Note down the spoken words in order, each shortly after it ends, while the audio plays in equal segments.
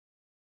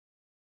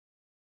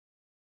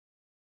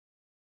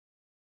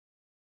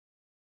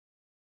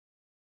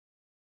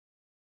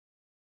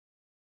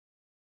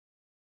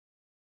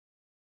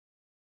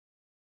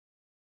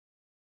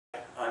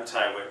I'm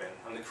Ty Whitman.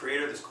 I'm the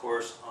creator of this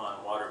course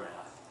on water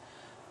math.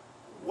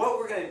 What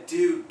we're going to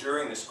do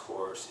during this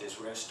course is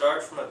we're going to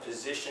start from a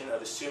position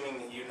of assuming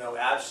that you know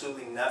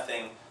absolutely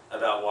nothing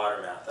about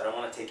water math. I don't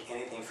want to take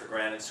anything for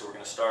granted, so we're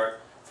going to start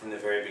from the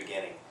very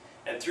beginning.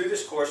 And through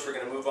this course we're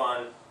going to move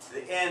on to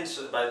the end,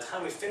 so that by the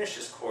time we finish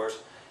this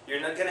course, you're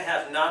going to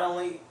have not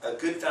only a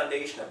good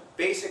foundation of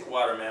basic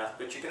water math,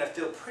 but you're going to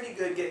feel pretty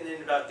good getting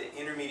into about the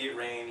intermediate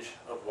range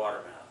of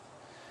water math.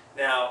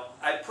 Now,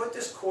 I put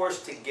this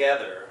course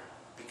together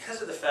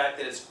because of the fact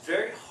that it's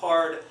very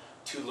hard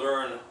to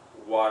learn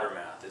water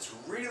math. It's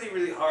really,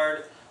 really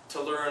hard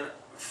to learn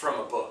from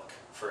a book,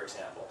 for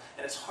example.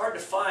 And it's hard to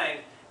find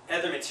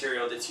other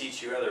material to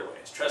teach you other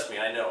ways. Trust me,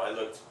 I know. I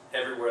looked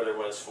everywhere there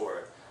was for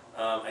it.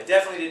 I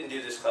definitely didn't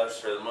do this class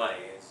for the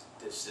money.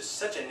 It's just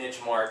such a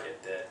niche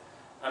market that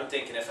I'm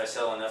thinking if I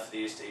sell enough of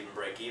these to even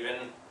break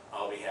even,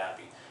 I'll be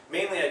happy.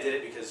 Mainly I did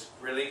it because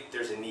really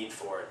there's a need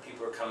for it.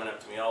 People are coming up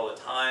to me all the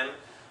time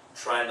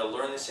trying to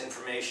learn this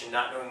information,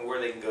 not knowing where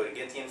they can go to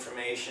get the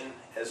information,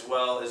 as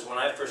well as when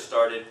I first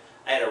started,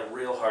 I had a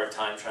real hard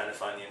time trying to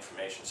find the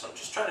information. So I'm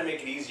just trying to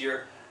make it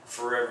easier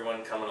for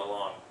everyone coming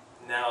along.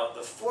 Now,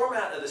 the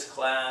format of this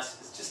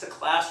class is just a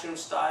classroom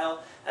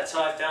style. That's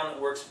how I found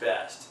it works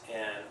best.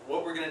 And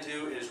what we're going to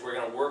do is we're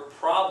going to work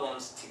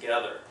problems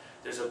together.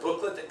 There's a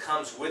booklet that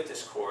comes with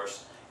this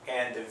course,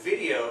 and the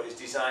video is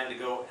designed to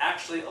go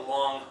actually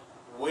along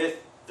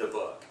with the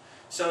book.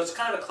 So it's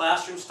kind of a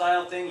classroom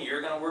style thing.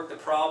 You're going to work the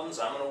problems,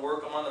 I'm going to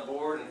work them on the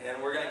board,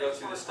 and we're going to go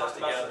through this stuff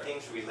together. About some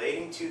things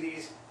relating to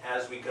these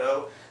as we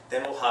go,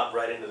 then we'll hop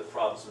right into the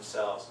problems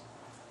themselves.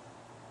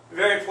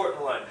 Very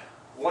important one.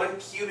 1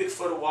 cubic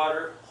foot of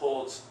water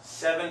holds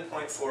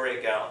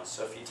 7.48 gallons.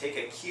 So if you take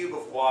a cube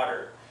of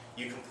water,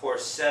 you can pour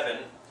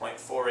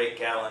 7.48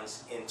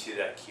 gallons into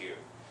that cube.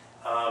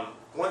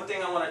 One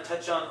thing I want to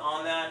touch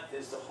on that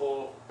is the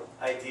whole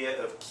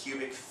idea of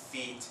cubic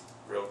feet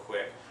real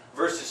quick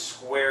versus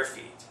square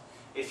feet.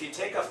 If you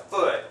take a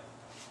foot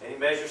and you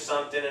measure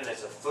something and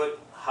it's a foot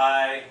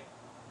high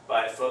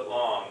by a foot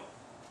long,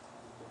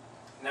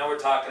 now we're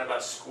talking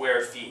about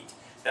square feet.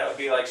 That would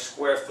be like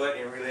square foot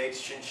in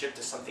relationship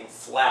to something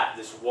flat,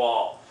 this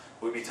wall.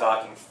 We'd be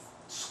talking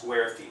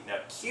square feet. Now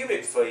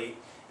cubic feet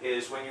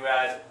is when you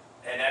add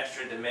an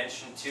extra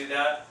dimension to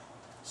that.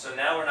 So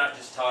now we're not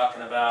just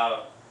talking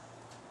about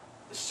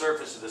the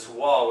surface of this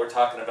wall, we're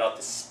talking about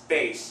the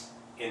space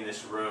in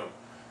this room.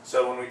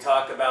 So when we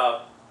talk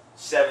about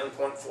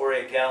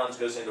 7.48 gallons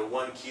goes into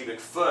 1 cubic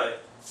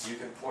foot, you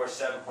can pour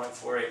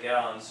 7.48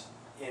 gallons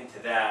into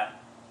that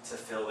to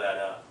fill that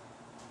up.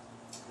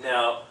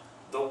 Now,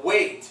 the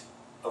weight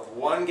of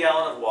 1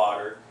 gallon of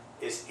water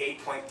is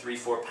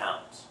 8.34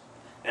 pounds.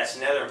 That's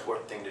another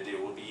important thing to do.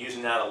 We'll be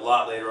using that a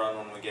lot later on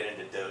when we get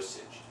into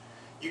dosage.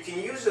 You can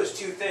use those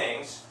two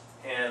things,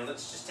 and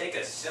let's just take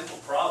a simple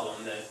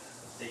problem that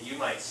you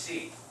might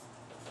see.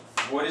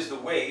 What is the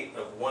weight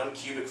of 1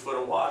 cubic foot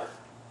of water?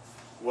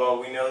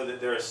 Well, we know that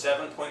there are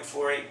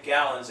 7.48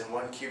 gallons in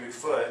 1 cubic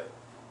foot,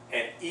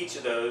 and each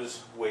of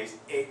those weighs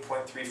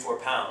 8.34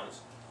 pounds.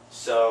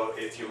 So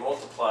if you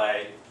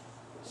multiply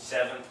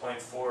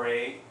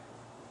 7.48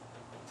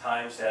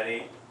 times that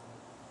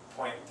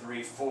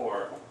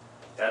 8.34,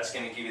 that's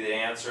going to give you the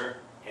answer,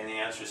 and the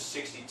answer is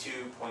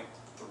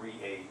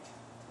 62.38.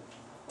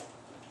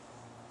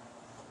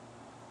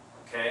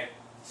 Okay?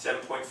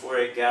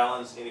 7.48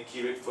 gallons in a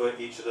cubic foot,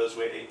 each of those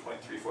weigh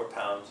 8.34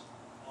 pounds.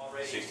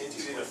 Already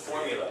into the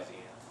formula.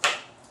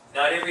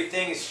 Not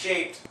everything is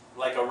shaped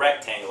like a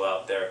rectangle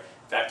out there.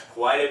 In fact,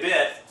 quite a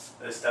bit of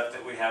the stuff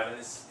that we have in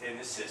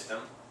this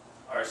system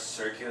are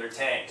circular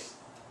tanks,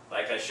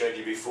 like I showed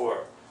you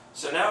before.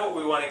 So now what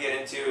we want to get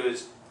into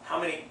is how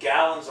many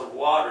gallons of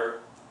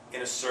water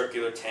in a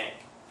circular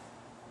tank.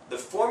 The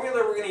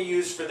formula we're going to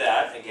use for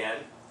that,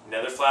 again,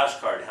 another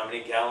flashcard, how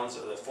many gallons,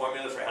 the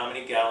formula for how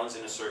many gallons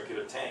in a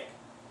circular tank.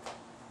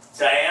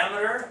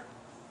 Diameter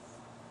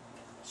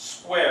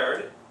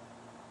squared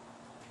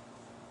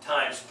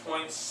times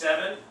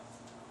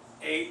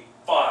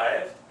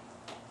 0.785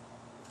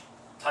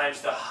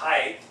 times the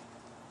height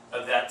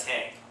of that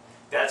tank.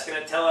 That's going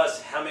to tell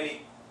us how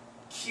many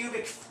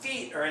cubic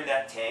feet are in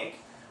that tank.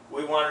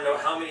 We want to know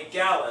how many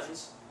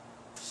gallons,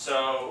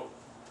 so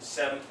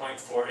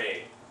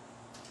 7.48.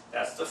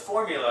 That's the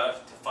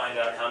formula to find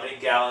out how many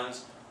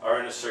gallons are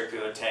in a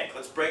circular tank.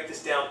 Let's break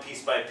this down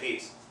piece by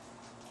piece.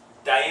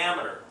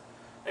 Diameter.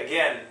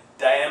 Again,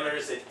 diameter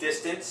is the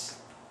distance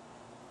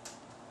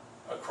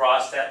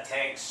across that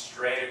tank,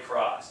 straight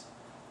across.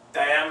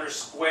 Diameter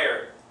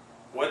squared.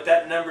 What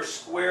that number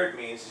squared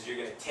means is you're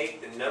going to take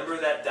the number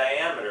of that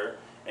diameter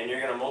and you're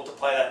going to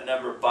multiply that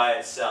number by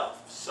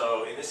itself.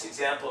 So in this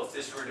example, if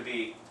this were to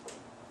be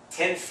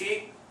 10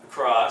 feet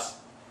across,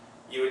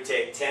 you would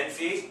take 10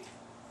 feet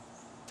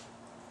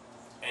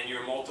and you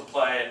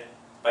multiply it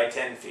by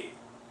 10 feet.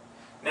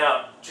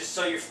 Now, just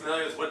so you're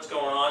familiar with what's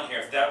going on here,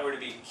 if that were to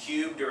be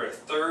cubed or a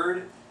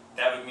third,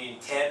 that would mean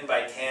 10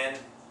 by 10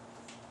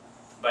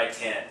 by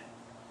 10.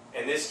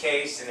 In this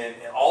case, and in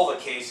all the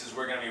cases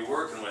we're going to be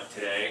working with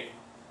today,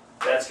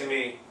 that's going to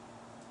be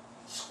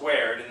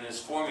squared in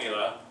this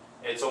formula,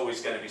 it's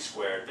always going to be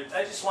squared. But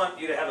I just want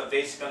you to have a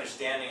basic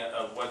understanding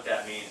of what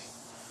that means.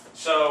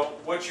 So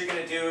what you're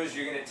going to do is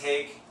you're going to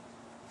take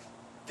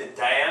the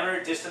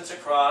diameter distance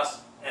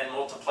across and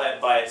multiply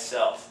it by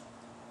itself.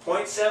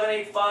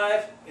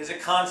 0.785 is a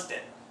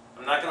constant.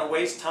 I'm not going to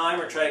waste time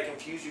or try to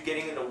confuse you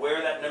getting into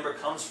where that number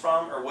comes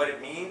from or what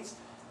it means.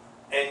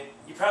 And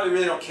you probably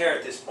really don't care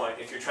at this point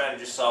if you're trying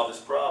to just solve this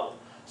problem.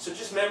 So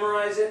just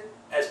memorize it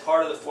as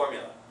part of the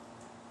formula.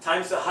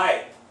 Times the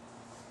height,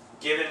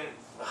 given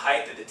the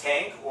height of the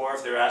tank, or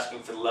if they're asking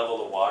for the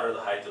level of the water,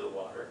 the height of the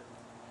water.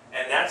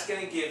 And that's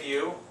going to give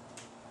you,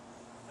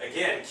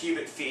 again,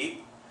 cubic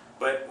feet,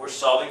 but we're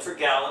solving for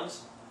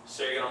gallons,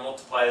 so you're going to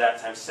multiply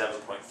that times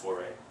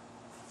 7.48.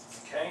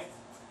 Okay?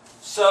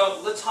 So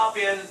let's hop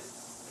in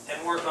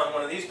and work on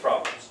one of these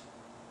problems.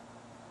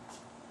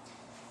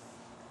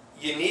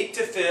 You need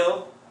to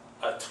fill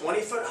a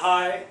 20-foot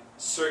high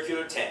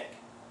circular tank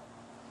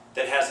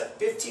that has a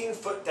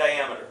 15-foot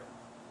diameter.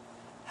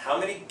 How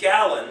many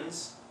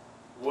gallons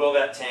will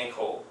that tank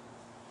hold?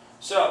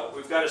 So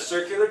we've got a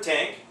circular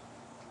tank.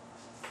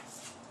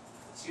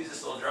 Let's use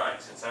this little drawing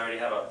since I already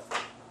have a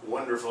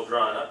wonderful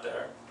drawing up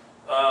there.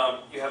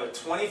 You have a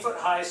 20-foot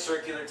high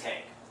circular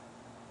tank.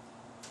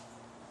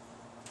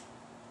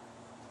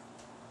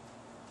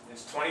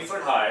 It's 20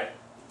 foot high,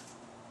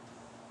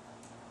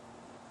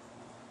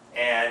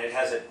 and it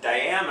has a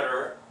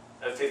diameter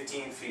of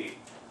 15 feet,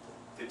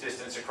 the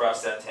distance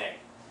across that tank.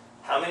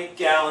 How many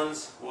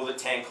gallons will the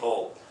tank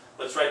hold?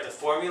 Let's write the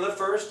formula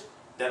first,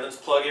 then let's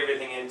plug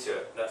everything into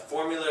it. That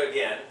formula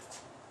again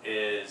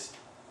is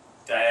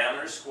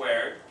diameter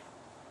squared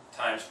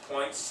times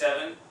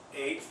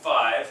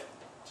 0.785,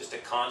 just a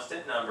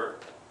constant number,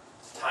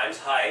 times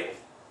height,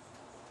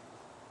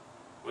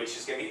 which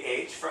is going to be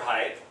h for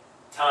height,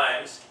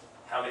 times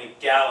how many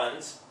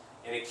gallons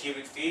in a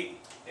cubic feet.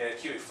 In a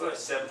cubic foot,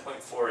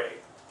 7.48.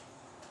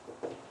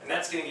 And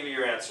that's going to give you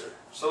your answer.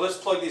 So let's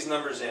plug these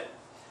numbers in.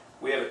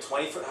 We have a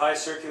 20-foot high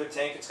circular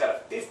tank. It's got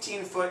a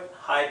 15-foot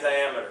high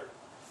diameter.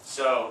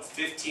 So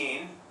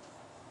 15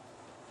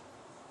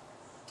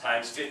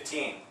 times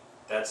 15,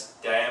 that's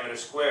diameter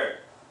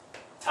squared,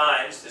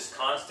 times this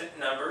constant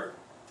number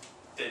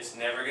that's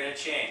never going to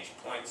change,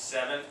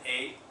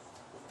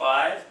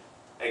 0.785.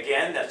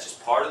 Again, that's just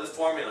part of the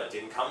formula. It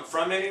didn't come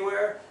from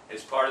anywhere.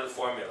 It's part of the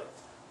formula.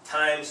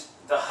 Times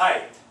the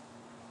height.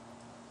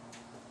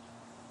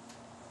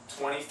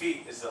 20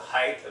 feet is the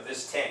height of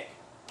this tank.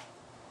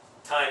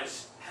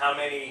 Times how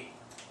many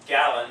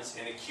gallons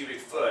in a cubic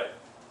foot.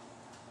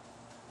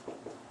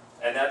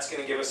 And that's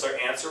going to give us our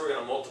answer. We're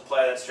going to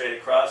multiply that straight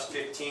across.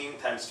 15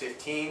 times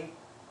 15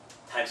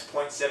 times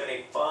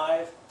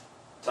 0.785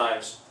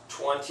 times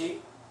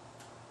 20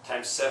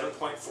 times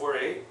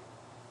 7.48.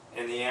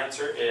 And the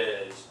answer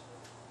is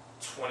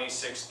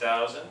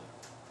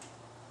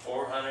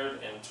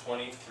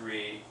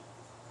 26,423